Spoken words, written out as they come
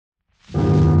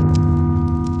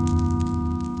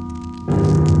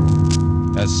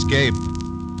Escape.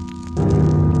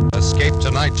 Escape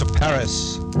tonight to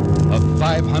Paris of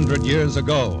 500 years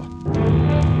ago.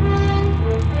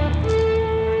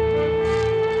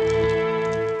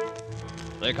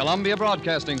 The Columbia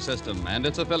Broadcasting System and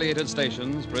its affiliated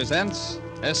stations presents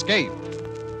Escape,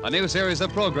 a new series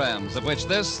of programs of which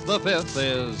this, the fifth,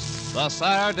 is The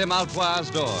Sire de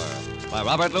Maletroit's Door by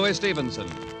Robert Louis Stevenson,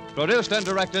 produced and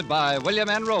directed by William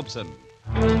N. Robeson.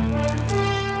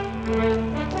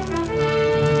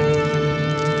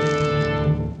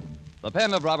 The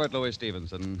pen of Robert Louis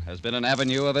Stevenson has been an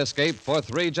avenue of escape for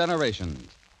 3 generations.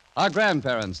 Our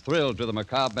grandparents thrilled to the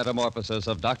macabre metamorphosis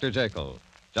of Dr. Jekyll,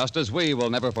 just as we will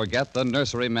never forget the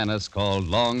nursery menace called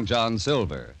Long John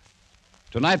Silver.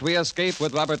 Tonight we escape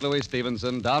with Robert Louis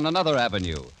Stevenson down another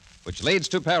avenue, which leads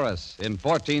to Paris in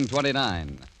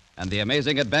 1429, and the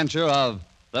amazing adventure of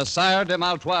the Sire de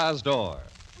Maletroit's Door.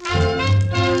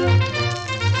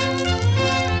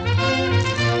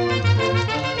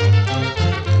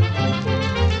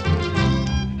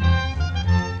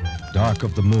 Dark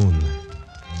of the Moon,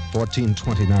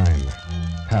 1429,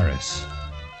 Paris.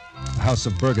 The House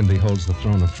of Burgundy holds the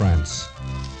throne of France,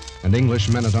 and English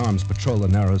men-at-arms patrol the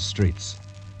narrow streets.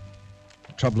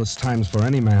 Troublous times for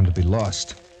any man to be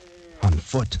lost, on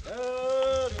foot,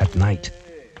 at night.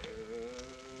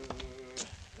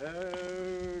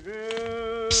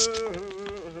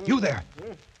 Psst. You there!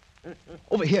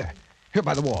 Over here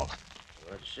by the wall.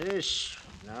 What's this?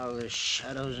 Now the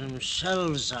shadows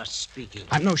themselves are speaking.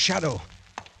 I'm no shadow.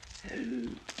 A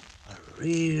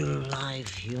real live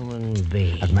human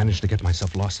being. I've managed to get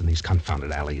myself lost in these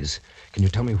confounded alleys. Can you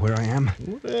tell me where I am?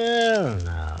 Well,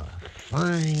 now, a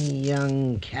fine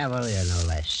young cavalier, no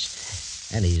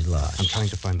less. And he's lost. I'm trying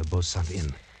to find the Beau-Saint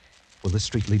Inn. Will this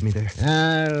street lead me there?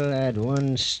 Lad,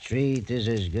 one street is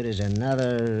as good as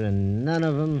another, and none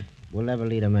of them will ever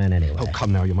lead a man anywhere. Oh,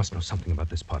 come now. You must know something about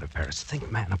this part of Paris. Think,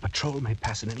 man, a patrol may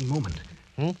pass at any moment.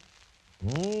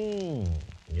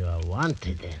 You're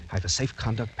wanted, then. I have a safe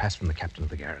conduct pass from the captain of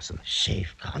the garrison.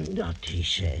 Safe conduct, he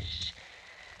says.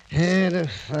 And to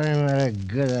find what a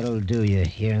good that'll do you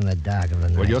here in the dark of the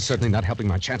night. Well, you're certainly not helping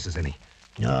my chances any.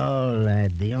 No,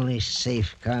 lad. The only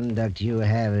safe conduct you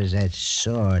have is that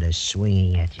sword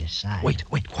swinging at your side.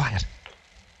 Wait, quiet.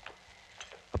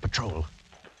 A patrol.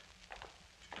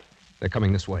 They're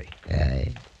coming this way.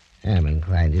 I'm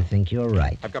inclined to think you're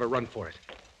right. I've got to run for it.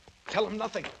 Tell them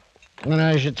nothing. When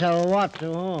I should tell what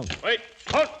to whom? Wait,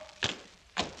 halt!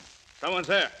 Someone's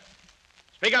there.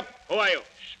 Speak up. Who are you?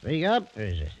 Speak up,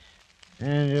 is it?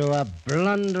 And you a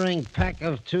blundering pack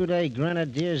of 2-day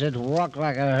grenadiers that walk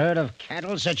like a herd of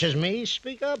cattle, such as me?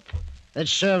 Speak up. That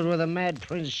served with the mad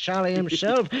Prince Charlie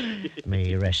himself. May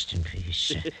he rest in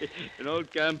peace. An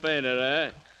old campaigner, eh?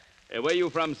 Hey, where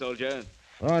you from, soldier?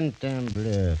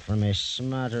 Fontainebleau, from a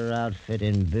smarter outfit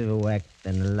in bivouac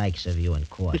than the likes of you in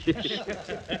quarters.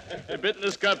 A bit in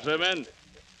the scups, eh, man?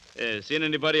 Seen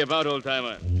anybody about,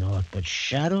 old-timer? Naught but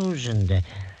shadows and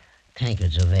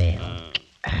tankards of ale.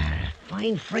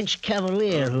 Fine French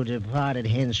cavalier who departed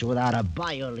hence without a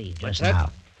bio leave just now.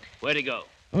 Where'd he go?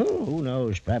 Oh, who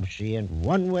knows? Perhaps he went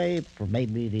one way,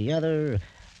 maybe the other.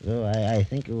 Though I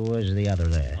think it was the other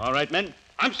there. All right, men.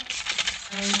 Arms.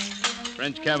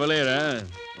 French cavalier, eh?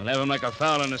 We'll have him like a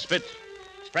fowl in a spit.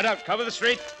 Spread out. Cover the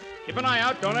street. Keep an eye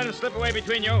out. Don't let him slip away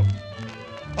between you.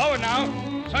 Forward now.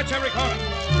 Search every corner.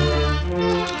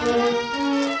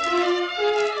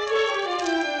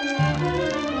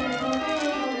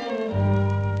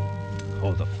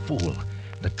 Oh, the fool.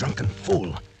 The drunken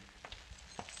fool.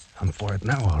 I'm for it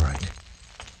now, all right.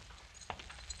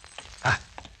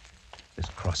 This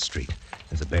cross street.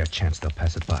 There's a bare chance they'll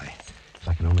pass it by. If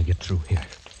I can only get through here.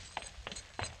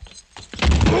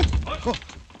 Oh,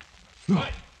 no.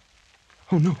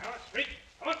 Oh, no.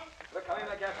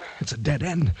 It's a dead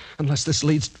end, unless this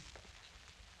leads...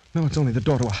 No, it's only the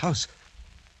door to a house.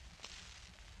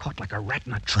 Caught like a rat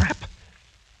in a trap.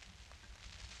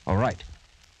 All right.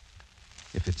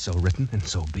 If it's so written, then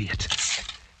so be it.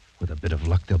 With a bit of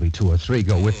luck, there'll be 2 or 3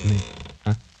 go with me.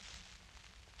 Huh?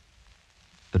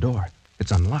 The door.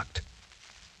 It's unlocked.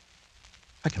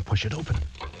 I can push it open.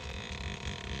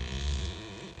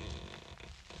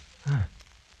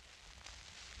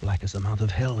 Black as the mouth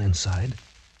of hell inside.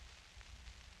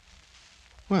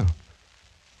 Well,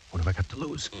 what have I got to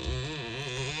lose?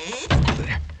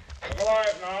 There. Come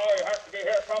alive now. You have to be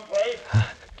here someplace.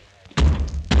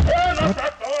 Turn up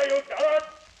that door, you dog!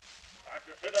 Can't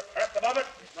you see the crest above it?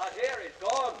 He's not here. He's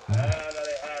gone. That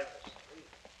he has.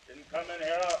 Didn't come in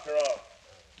here after all.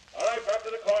 All right, back to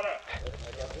the corner.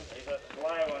 He's a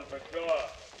sly one for sure.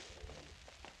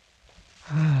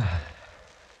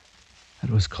 That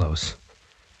was close.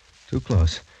 Too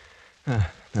close.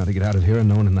 Now to get out of here, and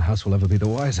no one in the house will ever be the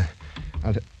wiser.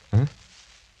 Huh?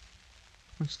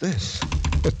 What's this?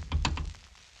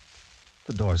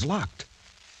 The door's locked.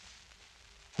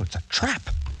 Oh, it's a trap.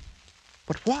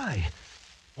 But why?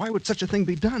 Why would such a thing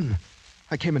be done?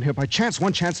 I came in here by chance,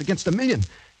 one chance against a million.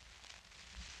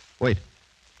 Wait.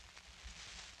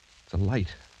 It's a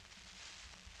light.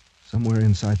 Somewhere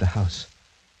inside the house.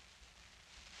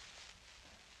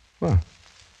 Well,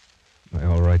 by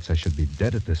all rights, I should be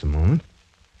dead at this moment.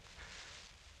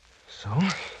 So...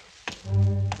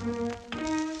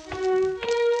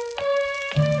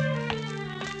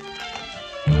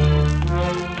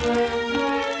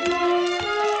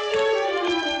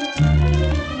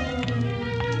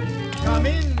 Come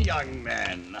in, young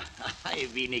man.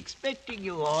 I've been expecting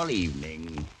you all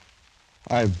evening.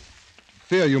 I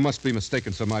fear you must be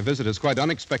mistaken, sir. My visit is quite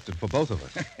unexpected for both of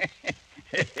us.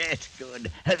 That's good.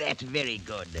 That's very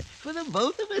good. For the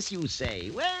both of us, you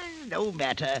say. Well, no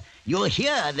matter. You're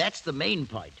here. That's the main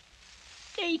point.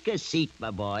 Take a seat, my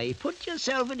boy. Put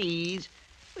yourself at ease.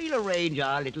 We'll arrange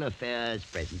our little affairs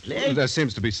presently. There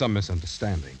seems to be some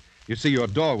misunderstanding. You see, your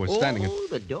door was standing... Oh,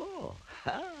 the door.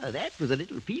 That was a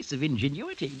little piece of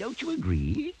ingenuity. Don't you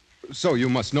agree? So you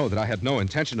must know that I had no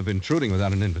intention of intruding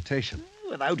without an invitation.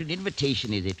 Without an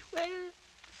invitation, is it? Well,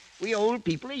 we old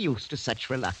people are used to such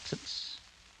reluctance.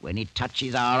 When it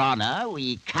touches our honor,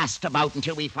 we cast about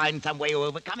until we find some way of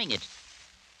overcoming it.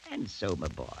 And so, my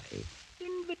boy,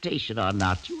 invitation or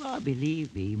not, you are,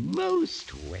 believe me,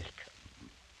 most welcome.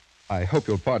 I hope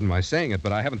you'll pardon my saying it,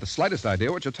 but I haven't the slightest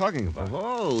idea what you're talking about.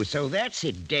 Oh, so that's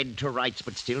it. Dead to rights,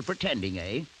 but still pretending,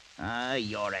 eh?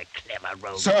 You're a clever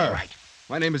rogue. Sir, Right.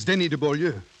 My name is Denis de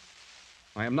Beaulieu.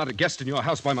 I am not a guest in your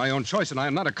house by my own choice, and I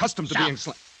am not accustomed to being...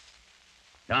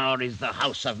 Nor is the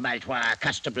house of Maletroit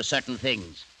accustomed to certain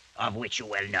things, of which you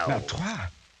well know. Maletroit?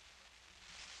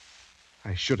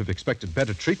 I should have expected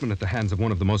better treatment at the hands of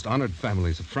one of the most honored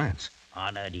families of France.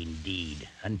 Honored indeed,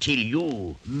 until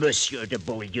you, Monsieur de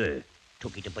Beaulieu,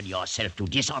 took it upon yourself to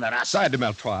dishonor us. Sire de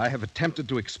Maletroit, I have attempted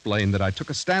to explain that I took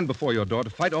a stand before your door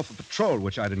to fight off a patrol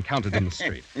which I'd encountered in the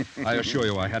street. I assure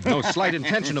you I had no slight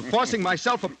intention of forcing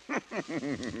myself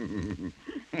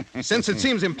Since it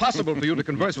seems impossible for you to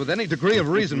converse with any degree of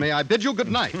reason, may I bid you good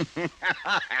night?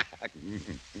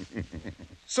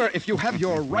 Sir, if you have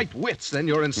your right wits, then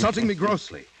you're insulting me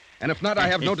grossly. And if not, I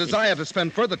have no desire to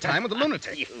spend further time with a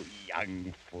lunatic. You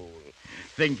young fool.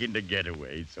 Thinking to get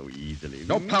away so easily.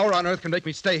 No power on earth can make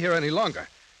me stay here any longer,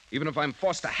 even if I'm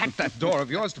forced to hack that door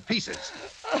of yours to pieces.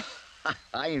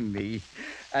 I me.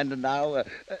 And now,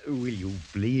 will you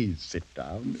please sit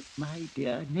down, my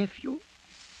dear nephew?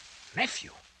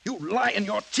 Nephew, you lie in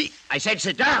your teeth. I said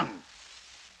sit down.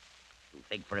 You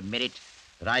think for a minute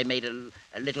that I made a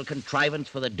little contrivance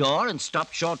for the door and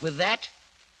stopped short with that?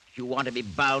 If you want to be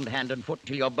bound hand and foot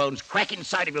until your bones crack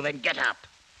inside of you, then get up.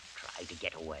 Try to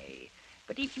get away.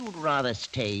 But if you'd rather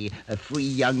stay a free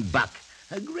young buck,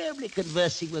 agreeably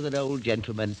conversing with an old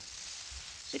gentleman,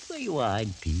 sit where you are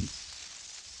in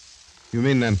peace. You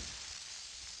mean, then,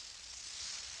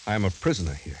 I am a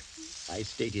prisoner here? I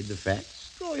stated the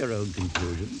facts. Draw your own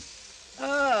conclusion.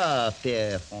 Ah,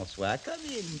 fair Francois, come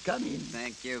in.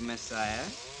 Thank you, Messiah.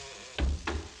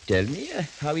 Tell me,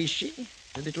 how is she?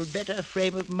 A little better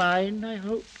frame of mind, I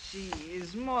hope. She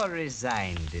is more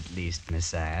resigned, at least,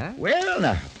 Messiah. Well,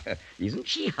 now, isn't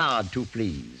she hard to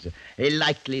please? A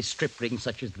likely stripling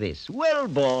such as this,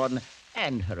 well-born,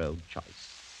 and her own choice.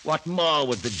 What more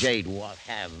would the jade dwarf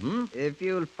have, If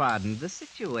you'll pardon, the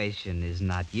situation is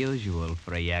not usual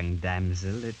for a young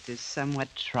damsel. It is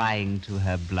somewhat trying to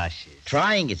her blushes.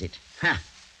 Trying, is it? Ha!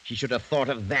 She should have thought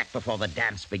of that before the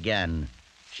dance began.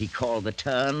 She called the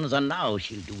turns, and now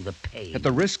she'll do the paying. At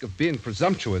the risk of being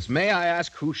presumptuous, may I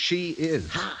ask who she is?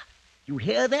 Ha! You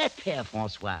hear that, Père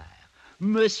Francois?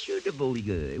 Monsieur de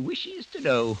Beaulieu wishes to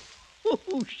know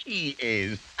who she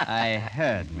is. I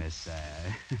heard,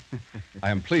 Messiah.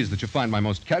 I am pleased that you find my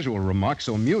most casual remark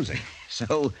so amusing.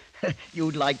 So,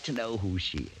 you'd like to know who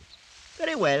she is.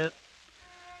 Very well.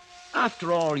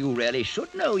 After all, you really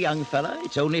should know, young fella.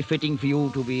 It's only fitting for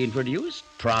you to be introduced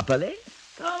properly.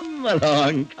 Come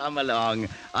along.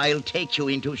 I'll take you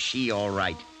into she, all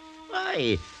right.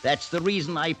 Why, that's the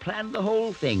reason I planned the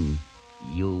whole thing.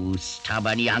 You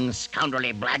stubborn young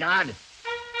scoundrelly blackguard.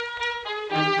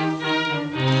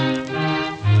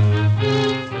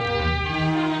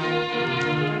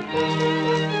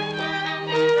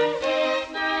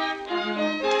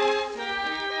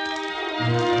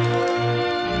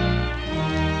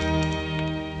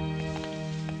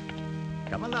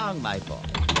 Come along, my boy.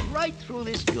 Right through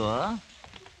this door.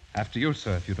 After you,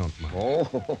 sir, if you don't mind.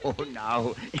 Oh,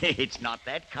 no. It's not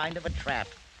that kind of a trap.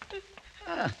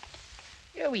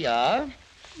 Here we are.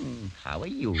 How are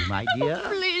you, my dear? Oh,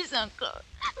 please, Uncle.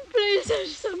 Please have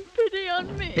some pity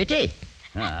on me. Pity?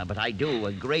 But I do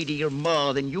a great deal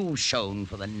more than you've shown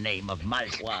for the name of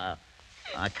Maletroit.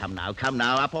 Come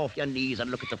now, up off your knees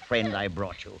and look at the friend I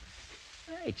brought you.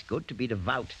 It's good to be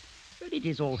devout, but it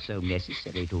is also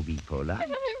necessary to be polite. I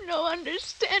have no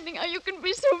understanding how you can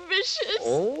be so vicious.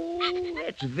 Oh,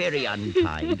 that's very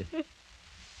unkind.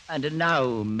 And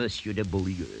now, Monsieur de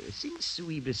Beaulieu, since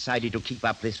we've decided to keep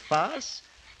up this farce,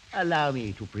 allow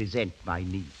me to present my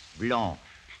niece, Blanche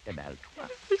de Maletroit.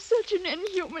 For such an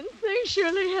inhuman thing,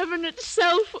 surely heaven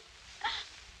itself.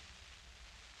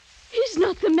 He's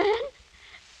not the man.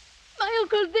 My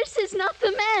uncle, this is not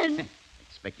the man.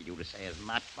 Expected you to say as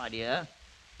much, my dear.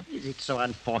 Is it so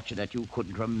unfortunate you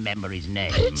couldn't remember his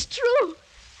name? But it's true.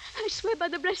 I swear by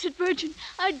the Blessed Virgin,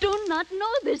 I do not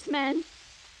know this man.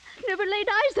 I've never laid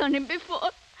eyes on him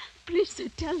before. Please, sir,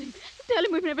 tell him. Tell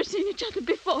him we've never seen each other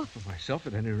before. For myself,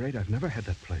 at any rate, I've never had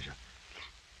that pleasure.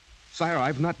 Sire,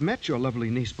 I've not met your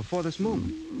lovely niece before this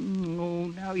moment. Oh,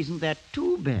 now isn't that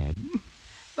too bad?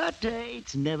 But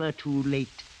it's never too late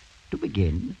to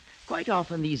begin. Quite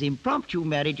often these impromptu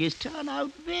marriages turn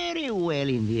out very well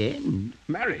in the end.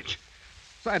 Marriage?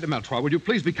 Sire de Maletroit, would you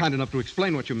please be kind enough to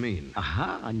explain what you mean?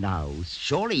 Aha, now,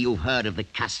 surely you've heard of the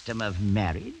custom of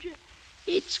marriage.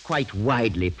 It's quite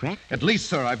widely practiced. At least,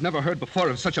 sir, I've never heard before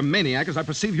of such a maniac as I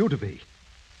perceive you to be.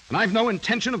 And I've no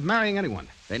intention of marrying anyone.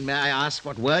 Then may I ask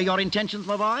what were your intentions,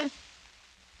 my boy?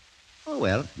 Oh,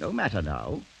 well, no matter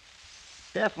now.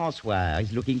 Père Francois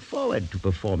is looking forward to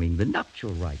performing the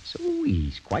nuptial rites. Oh,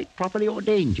 he's quite properly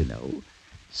ordained, you know.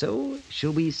 So,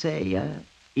 shall we say,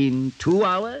 in 2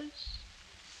 hours?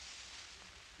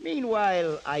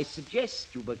 Meanwhile, I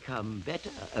suggest you become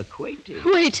better acquainted.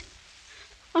 Wait.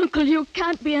 Uncle, you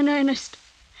can't be in earnest.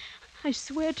 I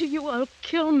swear to you I'll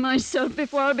kill myself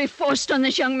before I'll be forced on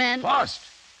this young man. Forced?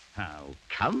 Oh,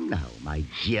 come now, my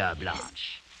dear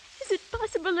Blanche. Is it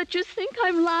possible that you think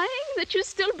I'm lying? That you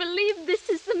still believe this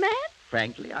is the man?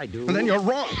 Frankly, I do. Well, then you're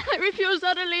wrong. I refuse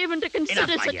utterly even to consider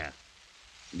Enough, my such... dear.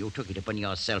 You took it upon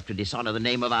yourself to dishonor the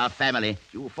name of our family.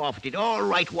 You forfeited all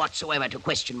right whatsoever to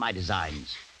question my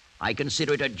designs. I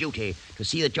consider it a duty to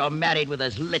see that you're married with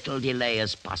as little delay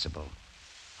as possible.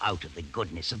 Out of the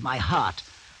goodness of my heart,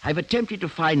 I've attempted to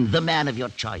find the man of your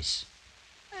choice.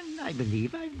 And I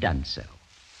believe I've done so.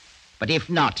 But if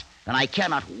not, then I care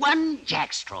not one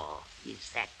jackstraw.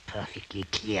 Is that perfectly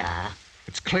clear?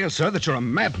 It's clear, sir, that you're a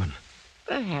madman.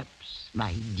 Perhaps,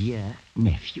 my dear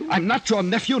nephew. I'm not your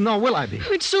nephew, nor will I be.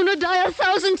 I'd sooner die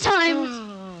 1,000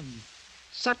 times.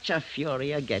 Such a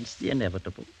fury against the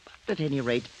inevitable. But at any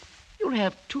rate, you'll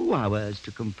have 2 hours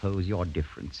to compose your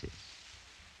differences.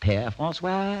 Père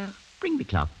Francois, bring the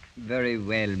clock. Very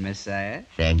well, Messiah.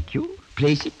 Thank you.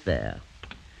 Place it there.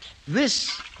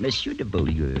 This, Monsieur de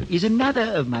Beaulieu, is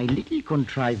another of my little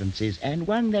contrivances, and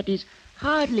one that is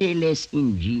hardly less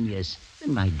ingenious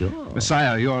than my door.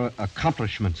 Messiah, your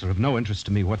accomplishments are of no interest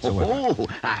to me whatsoever. Oh,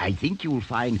 I think you'll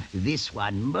find this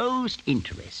one most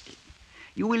interesting.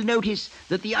 You will notice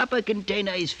that the upper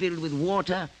container is filled with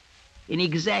water. In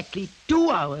exactly 2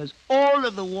 hours, all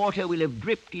of the water will have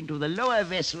dripped into the lower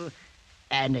vessel,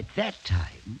 and at that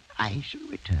time, I shall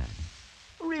return.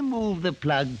 Remove the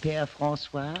plug, Père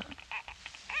Francois.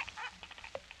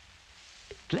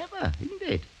 Clever, isn't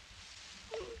it?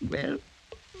 Well,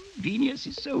 genius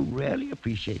is so rarely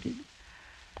appreciated.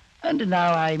 And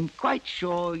now I'm quite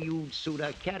sure you'd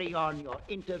sooner carry on your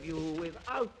interview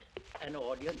without an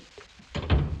audience.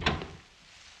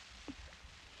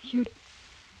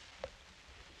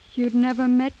 You'd never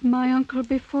met my uncle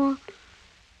before?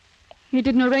 He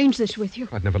didn't arrange this with you?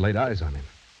 I'd never laid eyes on him.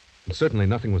 And certainly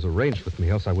nothing was arranged with me,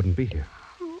 else I wouldn't be here.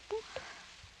 Oh,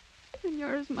 then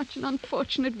you're as much an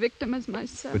unfortunate victim as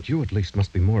myself. But you at least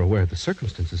must be more aware of the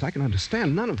circumstances. I can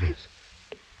understand none of this.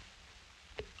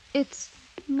 It's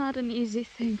not an easy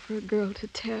thing for a girl to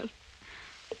tell.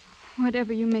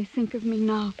 Whatever you may think of me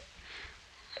now,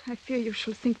 I fear you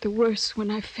shall think the worse when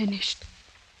I've finished.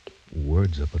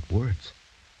 Words are but words.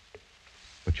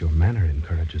 But your manner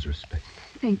encourages respect.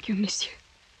 Thank you, monsieur.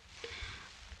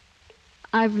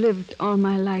 I've lived all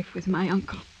my life with my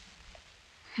uncle,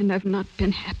 and I've not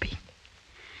been happy.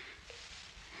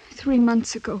 3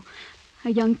 months ago, a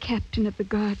young captain of the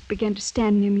guard began to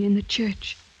stand near me in the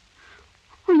church.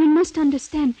 Oh, you must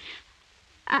understand,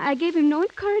 I gave him no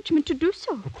encouragement to do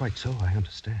so. Oh, quite so, I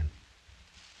understand.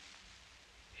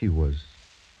 He was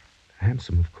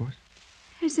handsome, of course.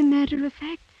 As a matter of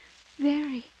fact,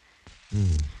 very.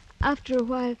 After a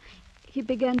while, he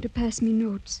began to pass me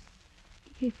notes.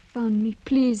 He found me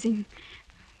pleasing,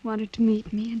 wanted to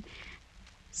meet me, and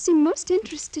seemed most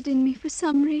interested in me for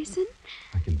some reason.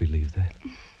 I can believe that.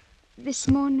 This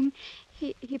morning,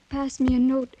 he passed me a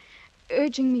note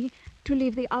urging me to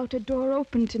leave the outer door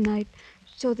open tonight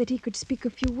so that he could speak a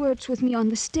few words with me on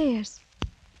the stairs.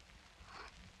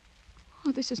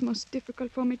 Oh, this is most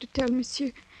difficult for me to tell,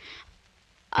 monsieur.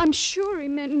 I'm sure he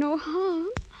meant no harm.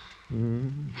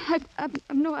 I've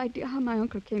no idea how my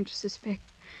uncle came to suspect.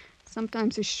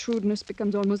 Sometimes his shrewdness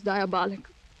becomes almost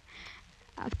diabolical.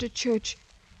 After church,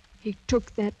 he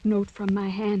took that note from my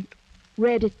hand,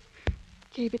 read it,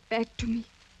 gave it back to me.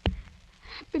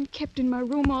 I've been kept in my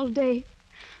room all day,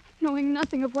 knowing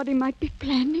nothing of what he might be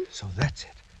planning. So that's it.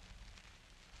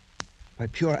 By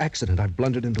pure accident, I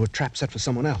blundered into a trap set for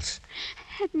someone else.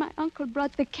 Had my uncle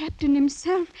brought the captain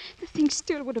himself, the thing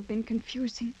still would have been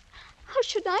confusing. How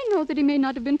should I know that he may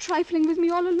not have been trifling with me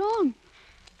all along?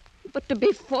 But to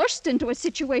be forced into a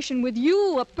situation with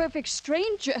you, a perfect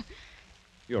stranger...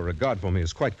 Your regard for me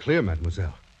is quite clear,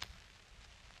 mademoiselle.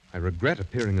 I regret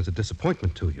appearing as a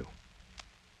disappointment to you.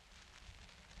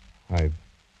 I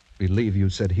believe you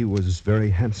said he was very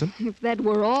handsome? If that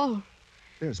were all.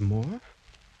 There's more?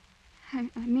 I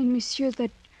mean, monsieur,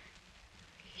 that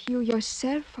you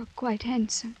yourself are quite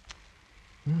handsome.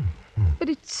 But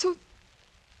it's so...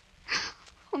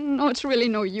 Oh, no, it's really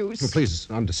no use. Well, please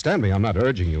understand me. I'm not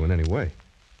urging you in any way.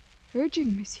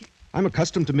 Urging, monsieur? I'm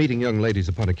accustomed to meeting young ladies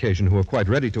upon occasion who are quite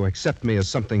ready to accept me as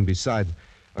something beside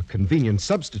a convenient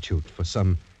substitute for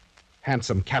some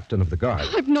handsome captain of the guard.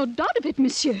 I've no doubt of it,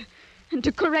 monsieur. And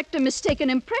to correct a mistaken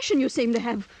impression you seem to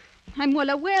have, I'm well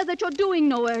aware that you're doing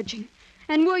no urging.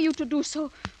 And were you to do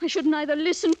so, I should neither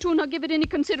listen to nor give it any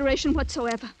consideration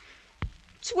whatsoever.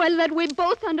 It's well that we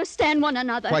both understand one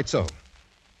another. Quite so.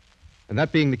 And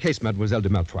that being the case, Mademoiselle de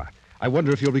Maletroit, I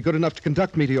wonder if you'll be good enough to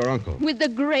conduct me to your uncle. With the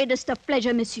greatest of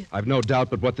pleasure, monsieur. I've no doubt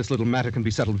but what this little matter can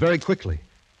be settled very quickly,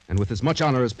 and with as much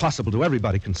honor as possible to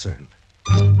everybody concerned.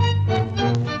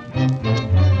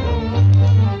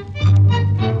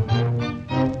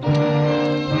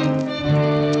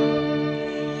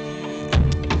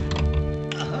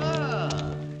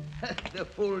 The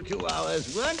full 2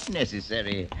 hours weren't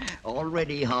necessary.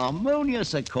 Already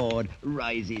harmonious accord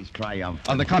rises triumphant.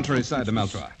 On the contrary, Sire de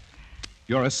Maletroit,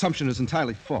 your assumption is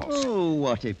entirely false. Oh,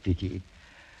 what a pity.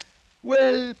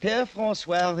 Well, Père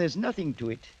François, there's nothing to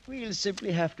it. We'll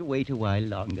simply have to wait a while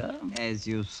longer. As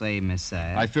you say,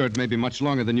 Messiah. I fear it may be much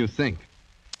longer than you think.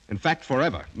 In fact,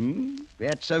 forever.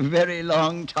 That's a very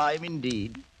long time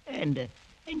indeed. And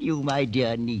you, my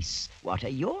dear niece, what are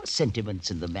your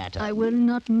sentiments in the matter? I will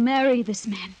not marry this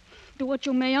man. Do what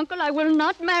you may, uncle, I will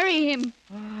not marry him.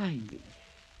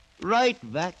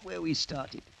 Right back where we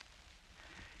started.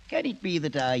 Can it be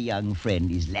that our young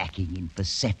friend is lacking in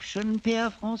perception,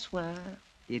 Père François?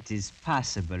 It is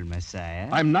possible, Messiah.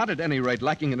 I'm not, at any rate,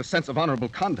 lacking in a sense of honorable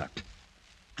conduct.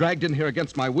 Dragged in here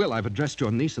against my will, I've addressed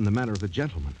your niece in the manner of a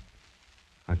gentleman.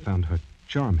 I found her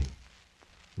charming,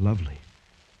 lovely,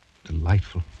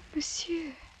 delightful.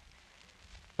 Monsieur.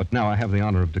 But now I have the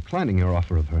honor of declining your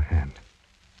offer of her hand.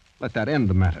 Let that end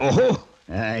the matter. Oh,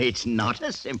 it's not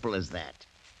as simple as that.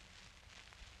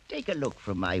 Take a look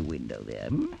from my window there,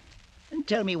 and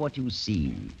tell me what you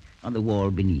see on the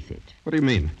wall beneath it. What do you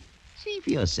mean? See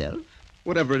for yourself.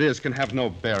 Whatever it is can have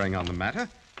no bearing on the matter.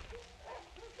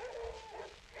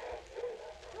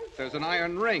 There's an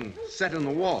iron ring set in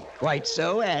the wall. Quite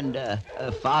so, and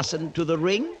fastened to the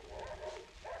ring?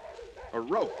 A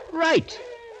rope. Right.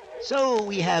 So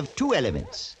we have two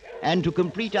elements. And to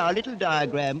complete our little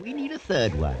diagram, we need a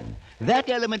third one. That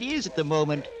element is, at the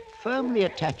moment, firmly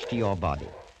attached to your body.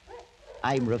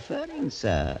 I'm referring,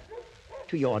 sir,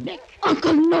 to your neck.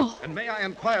 Uncle, no. And may I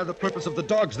inquire the purpose of the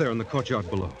dogs there in the courtyard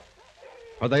below?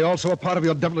 Are they also a part of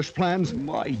your devilish plans?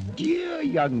 My dear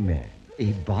young man,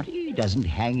 a body doesn't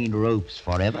hang in ropes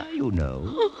forever, you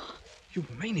know. You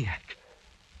maniac.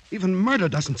 Even murder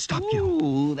doesn't stop you.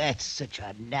 Ooh, that's such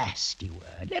a nasty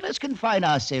word. Let us confine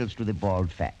ourselves to the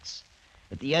bald facts.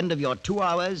 At the end of your 2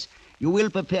 hours, you will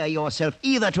prepare yourself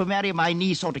either to marry my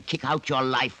niece or to kick out your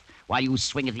life while you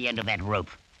swing at the end of that rope.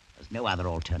 There's no other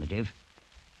alternative.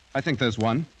 I think there's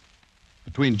one.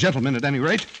 Between gentlemen, at any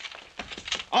rate.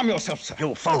 Arm yourself, sir.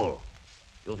 You fool.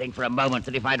 You think for a moment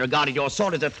that if I'd regarded your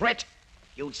sword as a threat,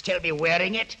 you'd still be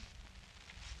wearing it?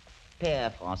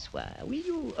 Père François, will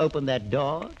you open that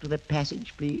door to the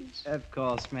passage, please? Of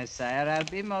course, Messiah. I'll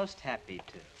be most happy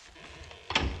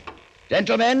to.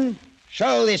 Gentlemen,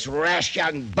 show this rash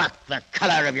young buck the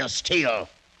color of your steel.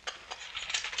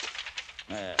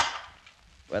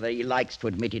 Whether he likes to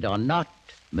admit it or not,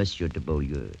 Monsieur de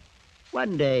Beaulieu,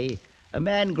 one day A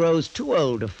man grows too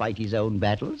old to fight his own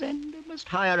battles and must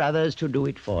hire others to do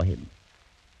it for him.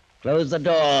 Close the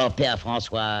door, Père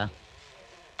Francois.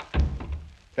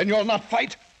 Then you'll not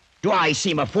fight? Do I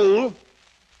seem a fool?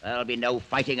 There'll be no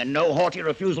fighting and no haughty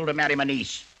refusal to marry my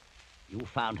niece. You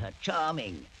found her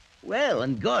charming, well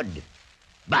and good.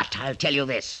 But I'll tell you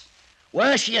this.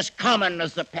 Were she as common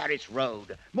as the Paris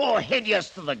road, more hideous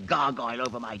than the gargoyle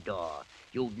over my door,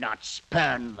 you'd not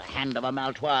spurn the hand of a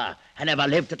Maletroit and never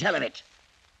live to tell of it.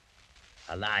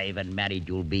 Alive and married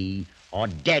you'll be, or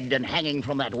dead and hanging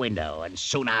from that window, and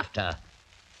soon after,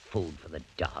 food for the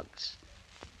dogs.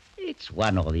 It's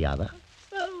one or the other.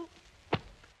 So,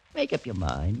 make up your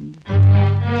mind.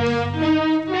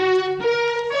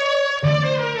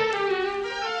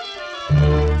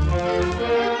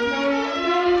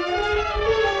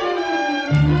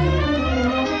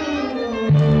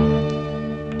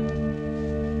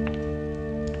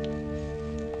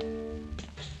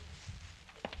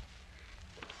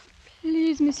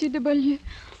 Please, Monsieur de Beaulieu,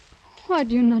 why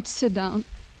do you not sit down?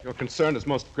 Your concern is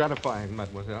most gratifying,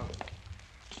 mademoiselle.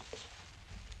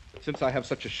 Since I have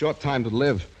such a short time to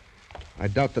live, I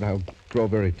doubt that I'll grow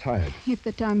very tired. If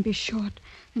the time be short,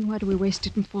 then why do we waste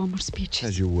it in formal speeches?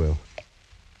 As you will.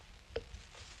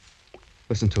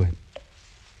 Listen to him.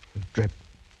 Drip,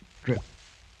 drip,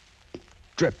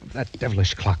 drip. That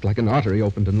devilish clock, like an artery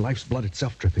opened and life's blood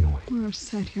itself dripping away. Well, I've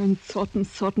sat here and thought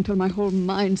until my whole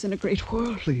mind's in a great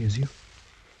whirl. Please, you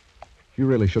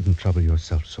really shouldn't trouble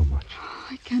yourself so much.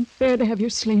 I can't bear to have you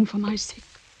slain for my sake.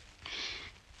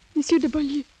 Monsieur de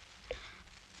Beaulieu,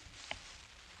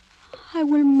 I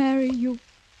will marry you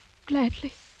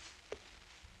gladly.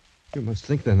 You must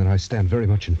think, then, that I stand very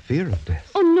much in fear of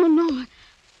death. Oh, no.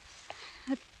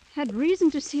 I've had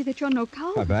reason to see that you're no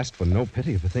coward. I've asked for no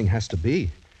pity. If a thing has to be,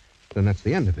 then that's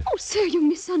the end of it. Oh, sir, you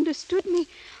misunderstood me.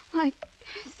 Why,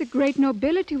 the great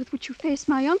nobility with which you faced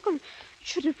my uncle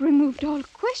should have removed all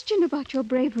question about your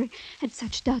bravery had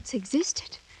such doubts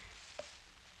existed.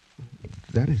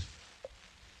 That is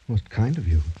most kind of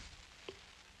you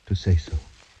to say so.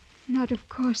 Not, of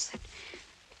course, that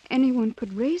anyone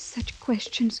could raise such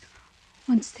questions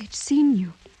once they'd seen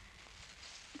you.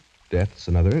 Death's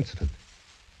another incident.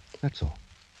 That's all.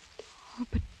 Oh,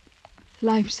 but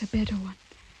life's a better one.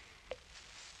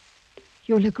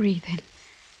 You'll agree, then?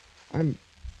 I'm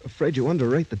afraid you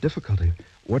underrate the difficulty.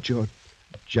 What your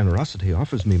generosity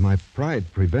offers me, my pride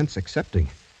prevents accepting.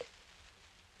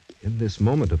 In this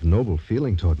moment of noble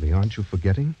feeling toward me, aren't you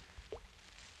forgetting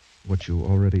what you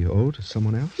already owe to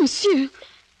someone else? Monsieur!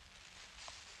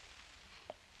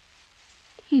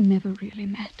 He never really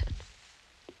mattered.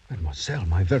 Mademoiselle,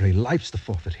 my very life's the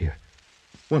forfeit here.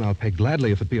 One I'll pay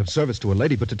gladly if it be of service to a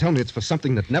lady, but to tell me it's for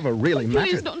something that never really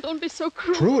mattered. Please don't be so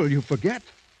cruel. Cruel, you forget.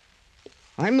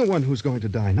 I'm the one who's going to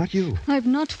die, not you. I've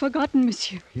not forgotten,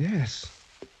 monsieur. Yes.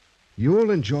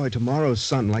 You'll enjoy tomorrow's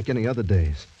sun like any other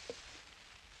days.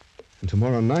 And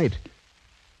tomorrow night,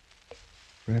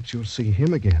 perhaps you'll see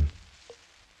him again.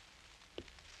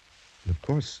 And of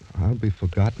course, I'll be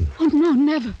forgotten. Oh, no,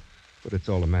 never. But it's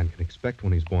all a man can expect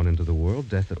when he's born into the world,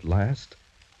 death at last.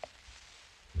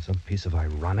 And some piece of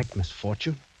ironic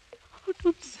misfortune. Oh,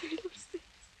 don't say those things.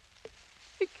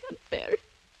 I can't bear it.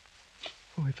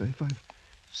 Oh, if I've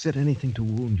said anything to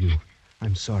wound you,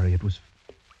 I'm sorry. It was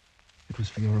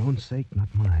for your own sake,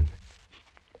 not mine.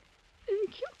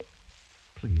 Thank you.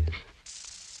 Please.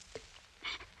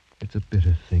 It's a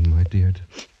bitter thing, my dear,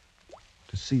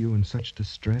 to see you in such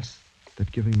distress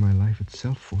that giving my life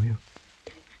itself for you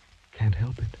can't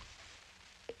help it.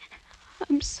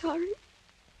 I'm sorry.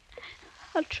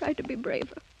 I'll try to be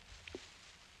braver.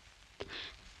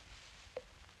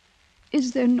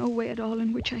 Is there no way at all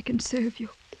in which I can serve you?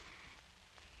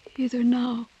 Either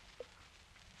now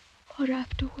or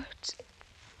afterwards?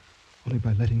 Only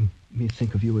by letting me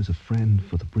think of you as a friend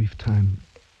for the brief time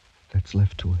that's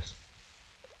left to us.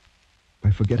 By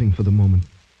forgetting for the moment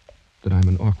that I'm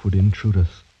an awkward intruder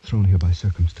thrown here by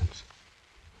circumstance.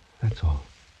 That's all.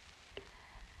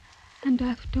 And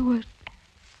afterward?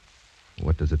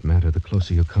 What does it matter? The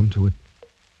closer you come to it,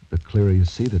 the clearer you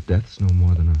see that death's no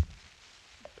more than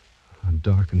a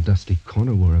dark and dusty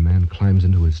corner where a man climbs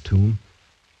into his tomb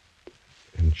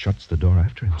and shuts the door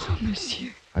after himself. Oh,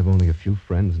 monsieur. I've only a few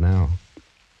friends now.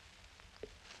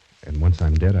 And once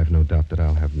I'm dead, I've no doubt that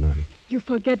I'll have none. You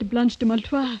forget Blanche de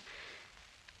Maletroit.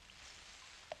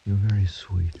 You're very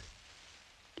sweet.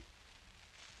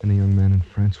 Any young man in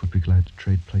France would be glad to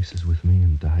trade places with me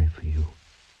and die for you.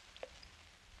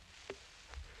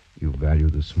 You value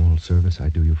the small service I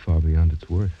do you far beyond its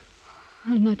worth.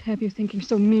 I'll not have you thinking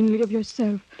so meanly of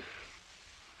yourself.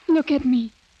 Look at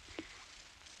me.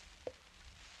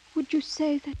 Would you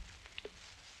say that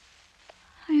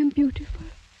beautiful?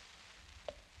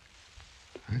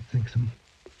 I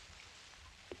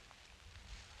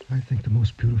think the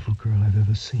most beautiful girl I've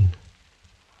ever seen.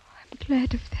 I'm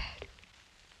glad of that.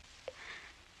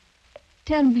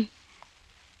 Tell me,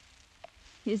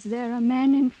 is there a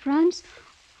man in France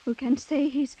who can say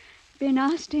he's been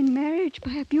asked in marriage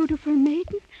by a beautiful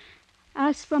maiden,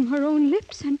 asked from her own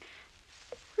lips, and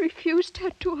refused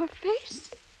her to her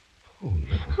face? Oh,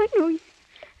 no. I know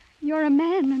you're a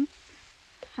man and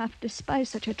half despise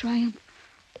such a triumph.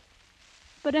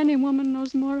 But any woman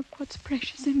knows more of what's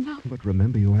precious in love. But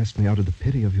remember, you asked me out of the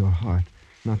pity of your heart,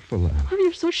 not for love. Oh,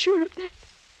 you're so sure of that?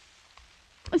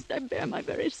 Must I bear my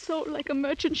very soul like a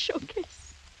merchant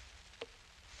showcase?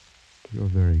 You're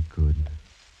very good.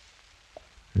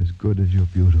 As good as you're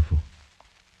beautiful.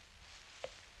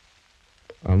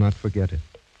 I'll not forget it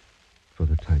for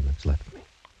the time that's left me.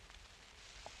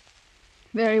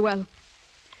 Very well.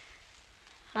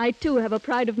 I, too, have a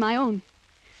pride of my own.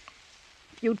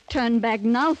 If you'd turn back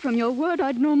now from your word,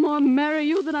 I'd no more marry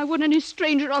you than I would any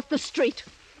stranger off the street.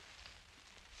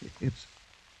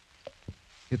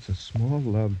 It's a small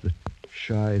love that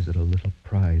shies at a little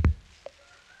pride.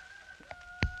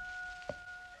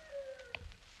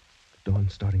 The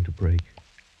dawn's starting to break.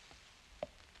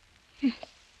 Yes.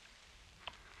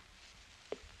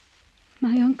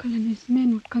 My uncle and his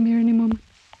men would come here any moment.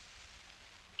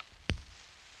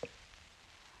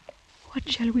 What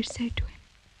shall we say to him?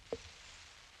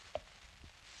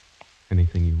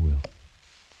 Anything you will.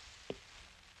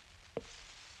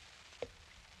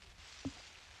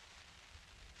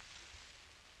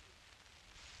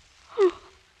 Oh.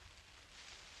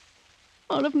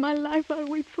 All of my life I'll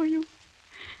weep for you.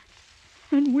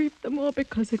 And weep the more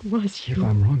because it was you. If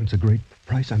I'm wrong, it's a great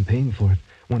price I'm paying for it.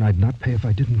 One I'd not pay if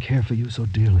I didn't care for you so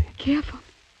dearly. Care for me?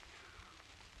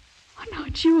 Oh, no,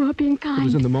 it's you who are being kind. It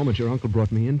was in the moment your uncle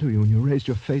brought me into you, and you raised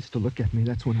your face to look at me.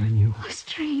 That's when I knew. Oh,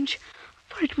 strange.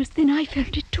 For it was then I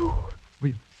felt it, too.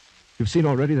 Well, you've seen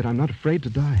already that I'm not afraid to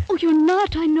die. Oh, you're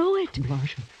not. I know it.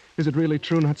 Blanche, is it really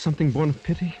true, not something born of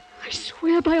pity? I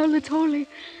swear by all that's holy.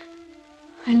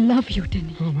 I love you,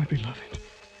 Denis. Oh, my beloved.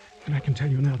 And I can tell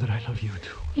you now that I love you,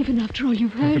 too. Even after all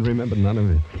you've heard. I can remember none of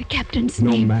it. The captain's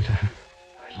no name. No matter.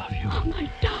 I love you. Oh, my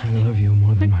darling. I love you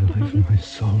more than my life and my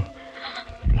soul.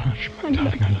 Blanche, my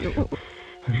darling, I love you.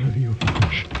 I love you,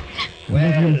 Blanche.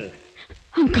 Well.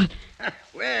 Uncle.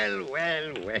 Well.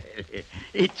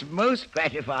 It's most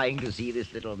gratifying to see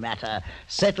this little matter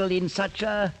settle in such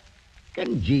a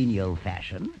congenial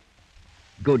fashion.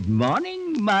 Good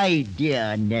morning, my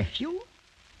dear nephew.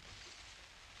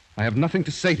 I have nothing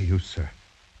to say to you, sir.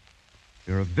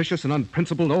 You're a vicious and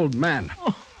unprincipled old man.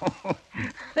 Oh,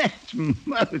 that's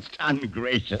most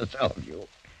ungracious of you.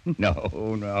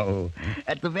 No.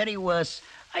 At the very worst,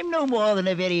 I'm no more than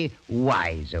a very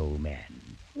wise old man.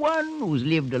 One who's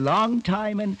lived a long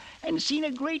time and seen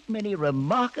a great many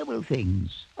remarkable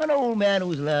things. An old man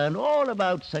who's learned all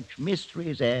about such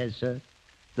mysteries as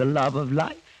the love of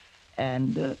life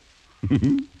and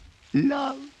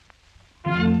love.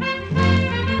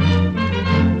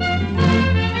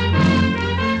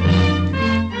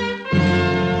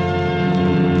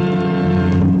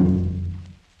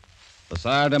 The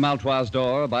Sire de Maletroit's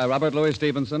Door by Robert Louis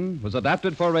Stevenson was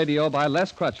adapted for radio by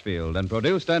Les Crutchfield and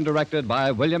produced and directed by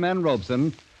William N.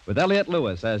 Robeson, with Elliot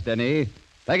Lewis as Denis,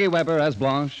 Peggy Weber as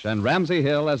Blanche, and Ramsey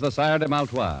Hill as the Sire de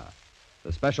Maletroit.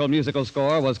 The special musical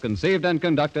score was conceived and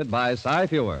conducted by Cy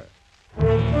Feuer.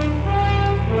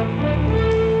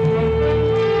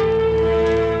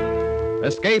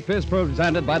 Escape is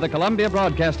presented by the Columbia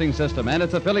Broadcasting System and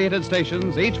its affiliated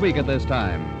stations each week at this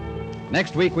time.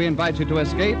 Next week, we invite you to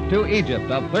escape to Egypt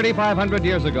of 3,500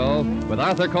 years ago with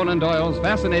Arthur Conan Doyle's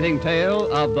fascinating tale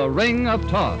of the Ring of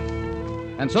Thoth.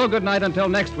 And so good night until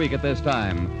next week at this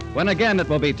time, when again it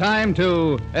will be time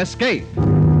to escape.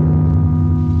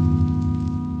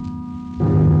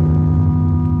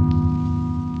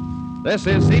 This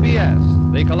is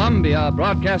CBS, the Columbia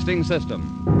Broadcasting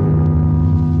System.